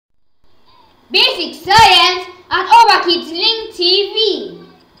Basic Science at ObaKids Link TV.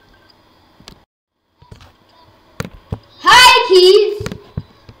 Hi kids,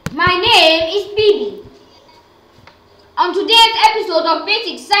 my name is Bibi. On today's episode of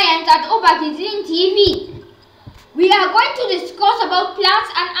Basic Science at ObaKids Link TV, we are going to discuss about plants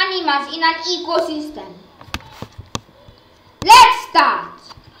and animals in an ecosystem. Let's start.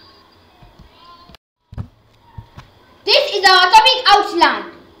 This is our topic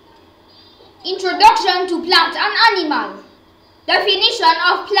outline. Introduction to plants and animals. Definition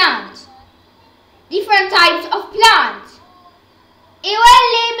of plants. Different types of plants. A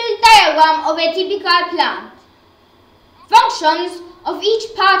well-labeled diagram of a typical plant. Functions of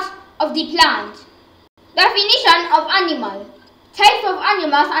each part of the plant. Definition of animal. Types of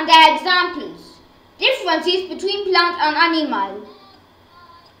animals and their examples. Differences between plant and animal.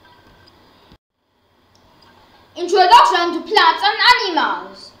 Introduction to plants and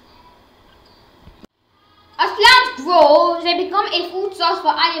animals. As plants grow, they become a food source for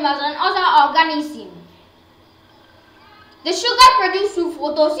animals and other organisms. The sugar produced through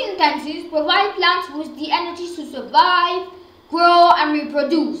photosynthesis provides plants with the energy to survive, grow, and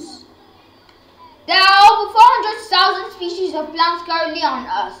reproduce. There are over 400,000 species of plants currently on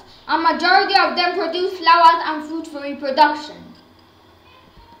Earth, and majority of them produce flowers and fruit for reproduction.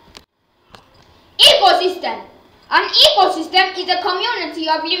 Ecosystem. An ecosystem is a community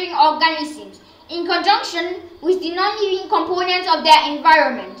of living organisms in conjunction with the non-living components of their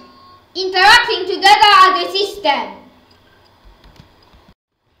environment, interacting together as a system.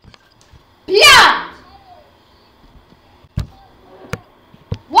 Plant.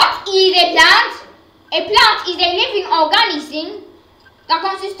 What is a plant? A plant is a living organism that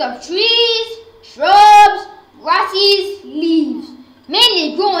consists of trees, shrubs, grasses, leaves,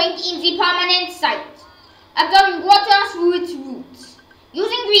 mainly growing in the permanent site, absorbing water through its roots,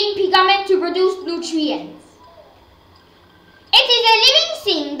 using green pigment to produce nutrients. It is a living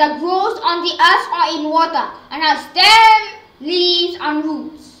thing that grows on the earth or in water and has stems, leaves, and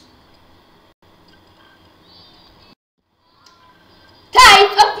roots.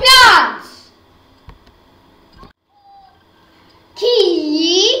 Types of plants.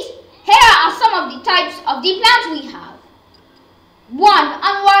 Kids, here are some of the types of the plants we have. 1.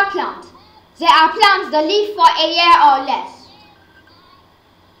 Annual plant. They are plants that live for a year or less.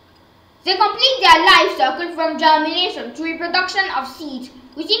 They complete their life cycle from germination to reproduction of seeds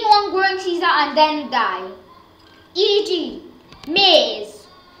within one growing season and then die. E.g. maize,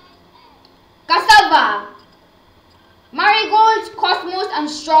 cassava, marigolds, cosmos, and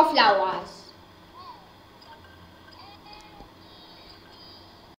straw flowers.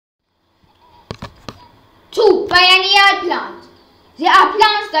 Two. Biennial plants. They are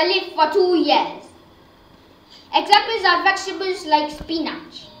plants that live for 2 years. Examples are vegetables like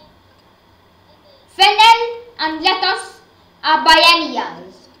spinach. Fennel and lettuce are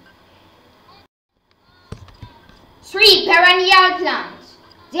biennials. 3. Perennial plants.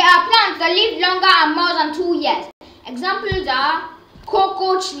 They are plants that live longer and more than 2 years. Examples are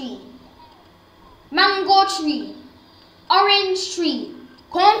cocoa tree, mango tree, orange tree,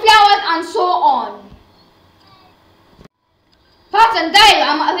 cornflowers, and so on. Part and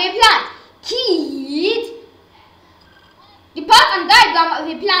diagram of a plant. Kids, the part and diagram of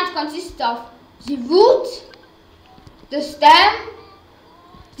a plant consists of the root, the stem,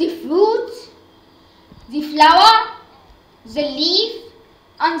 the fruit, the flower, the leaf,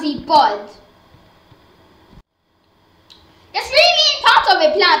 and the bud. The 3 main parts of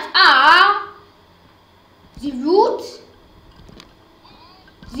a plant are the root,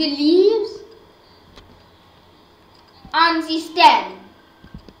 the leaves, and the stem.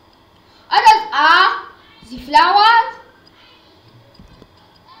 Others are the flowers,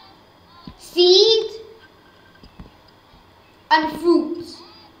 seeds, and fruits.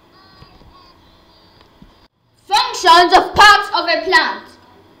 Functions of parts of a plant.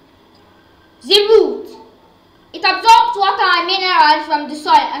 The root. It absorbs water and minerals from the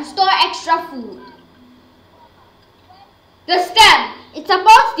soil and stores extra food. The stem. It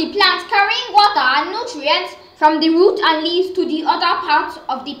supports the plant carrying water and nutrients from the root and leaves to the other parts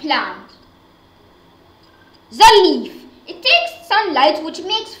of the plant. The leaf. It takes sunlight which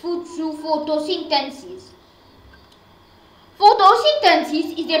makes food through photosynthesis.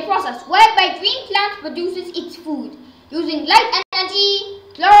 Photosynthesis is a process whereby green plant produces its food using light energy,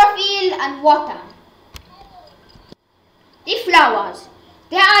 chlorophyll, and water. The flowers.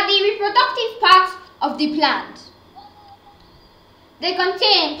 They are the reproductive parts of the plant. They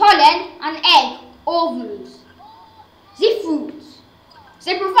contain pollen and egg, ovules. The fruits.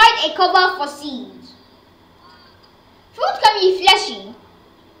 They provide a cover for seeds. Fruit can be fleshy,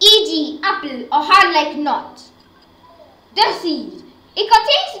 e.g. apple or hard like nut. The seed. It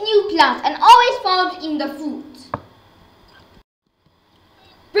contains new plants and always found in the fruit.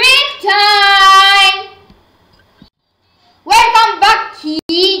 Break time! Welcome back,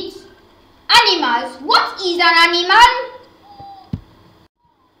 kids. Animals. What is an animal?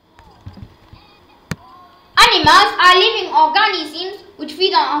 Animals are living organisms which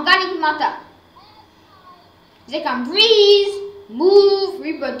feed on organic matter. They can breathe, move,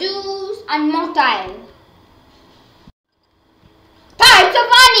 reproduce, and multiply. Types of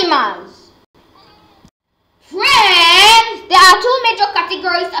animals. Friends, there are two major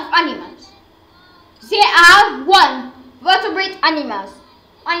categories of animals. They are 1. Vertebrate animals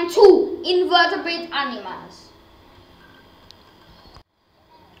and 2. Invertebrate animals.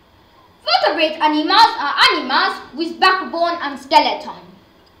 Vertebrate animals are animals with backbone and skeleton.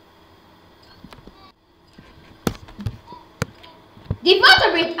 The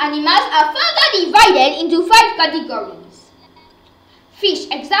vertebrate animals are further divided into 5 categories. Fish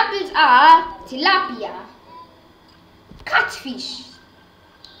examples are tilapia, catfish,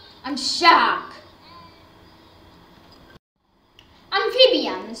 and shark.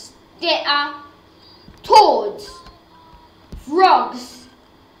 Amphibians, they are toads, frogs,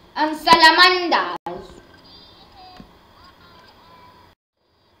 and salamanders.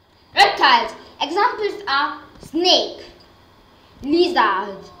 Reptiles, examples are snake,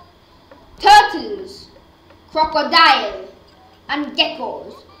 lizard, turtles, crocodile, and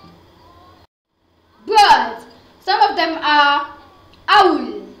geckos. Birds, some of them are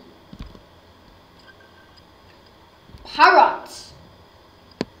owl, parrot,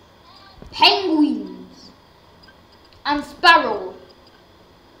 penguins, and sparrow.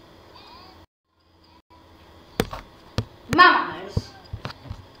 Mammals.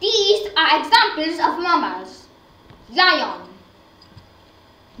 These are examples of mammals: lion,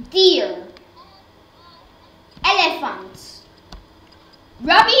 deer, elephants,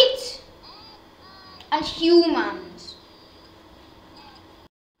 rabbit, and humans.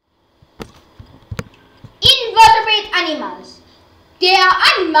 Invertebrate animals. They are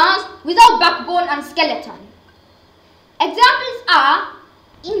animals without backbone and skeleton. Examples are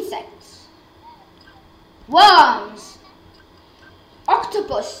insects, worms,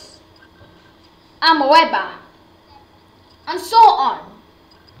 octopus, amoeba, and so on.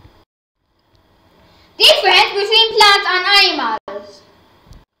 Difference between plants and animals.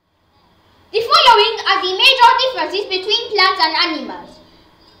 The following are the major differences between plants and animals.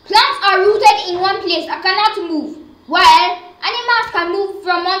 Plants are rooted in one place and cannot move, while animals can move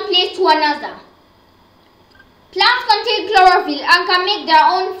from one place to another. Plants contain chlorophyll and can make their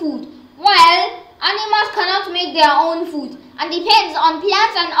own food, while animals cannot make their own food and depends on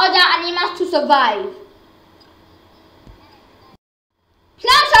plants and other animals to survive.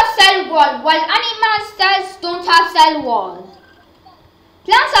 Plants have cell wall, while animal cells don't have cell walls.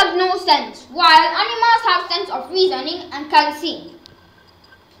 Plants have no sense, while animals have sense of reasoning and can think.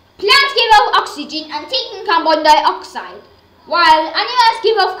 Plants give off oxygen and take in carbon dioxide, while animals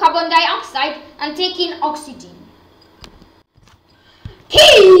give off carbon dioxide and take in oxygen.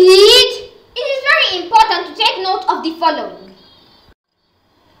 Kids, it is very important to take note of the following.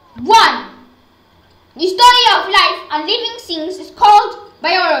 1. The study of life and living things is called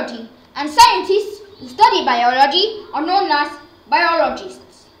biology, and scientists who study biology are known as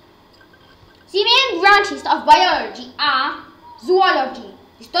biologists. The main branches of biology are zoology,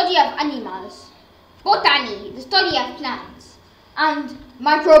 the study of animals, botany, the study of plants, and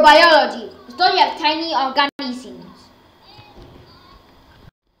microbiology, the study of tiny organisms.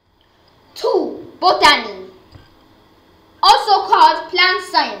 2. Botany, also called plant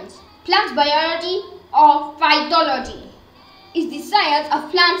science, plant biology, or phytology, is the science of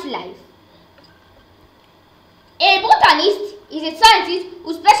plant life. A botanist is a scientist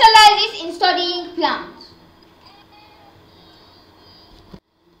who specializes in studying plants.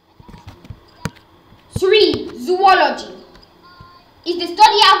 3. Zoology is the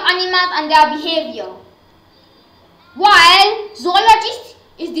study of animals and their behavior, while zoologist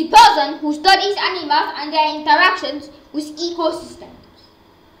is the person who studies animals and their interactions with ecosystems.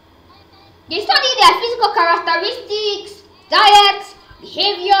 They study their physical characteristics, diets,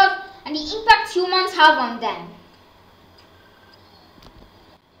 behaviors, and the impact humans have on them.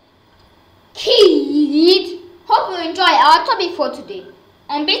 Kids, hope you enjoy our topic for today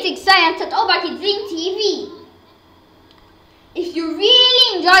on basic science at ObaKids TV. If you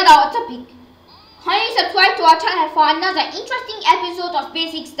really enjoyed our topic, kindly subscribe to our channel for another interesting episode of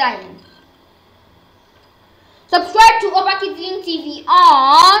basic science. Subscribe to ObaKids TV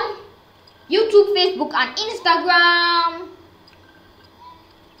on YouTube, Facebook, and Instagram.